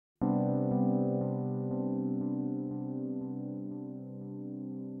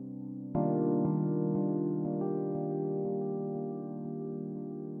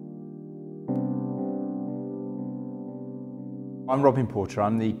I'm Robin Porter,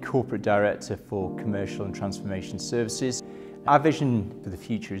 I'm the Corporate Director for Commercial and Transformation Services. Our vision for the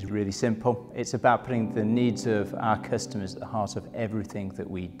future is really simple. It's about putting the needs of our customers at the heart of everything that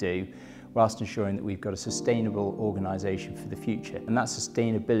we do, whilst ensuring that we've got a sustainable organisation for the future. And that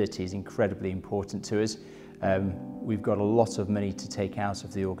sustainability is incredibly important to us. We've got a lot of money to take out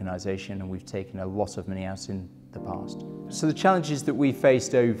of the organisation, and we've taken a lot of money out in the past. So the challenges that we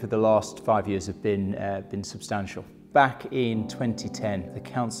faced over the last 5 years have been substantial. Back in 2010, the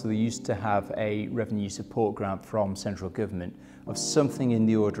council used to have a revenue support grant from central government of something in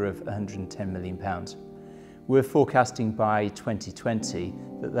the order of £110 million. We're forecasting by 2020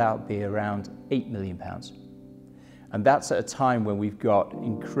 that that'll be around £8 million. And that's at a time when we've got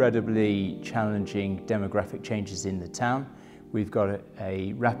incredibly challenging demographic changes in the town. We've got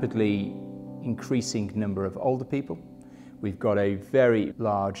a rapidly increasing number of older people. We've got a very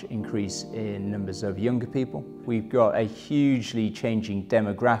large increase in numbers of younger people. We've got a hugely changing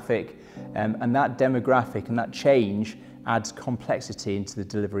demographic, and that demographic and that change adds complexity into the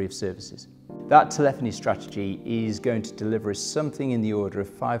delivery of services. That telephony strategy is going to deliver us something in the order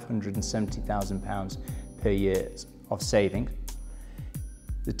of £570,000 per year of saving.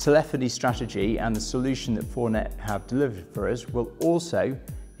 The telephony strategy and the solution that 4net have delivered for us will also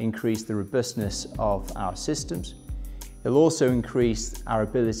increase the robustness of our systems. It'll also increase our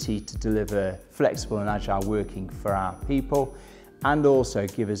ability to deliver flexible and agile working for our people, and also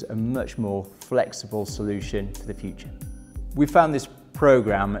give us a much more flexible solution for the future. We found this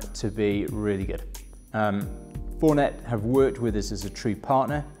programme to be really good. 4net have worked with us as a true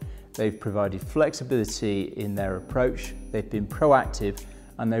partner. They've provided flexibility in their approach, they've been proactive,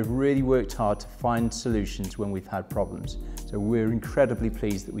 and they've really worked hard to find solutions when we've had problems. So we're incredibly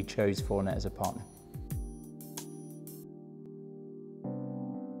pleased that we chose 4net as a partner.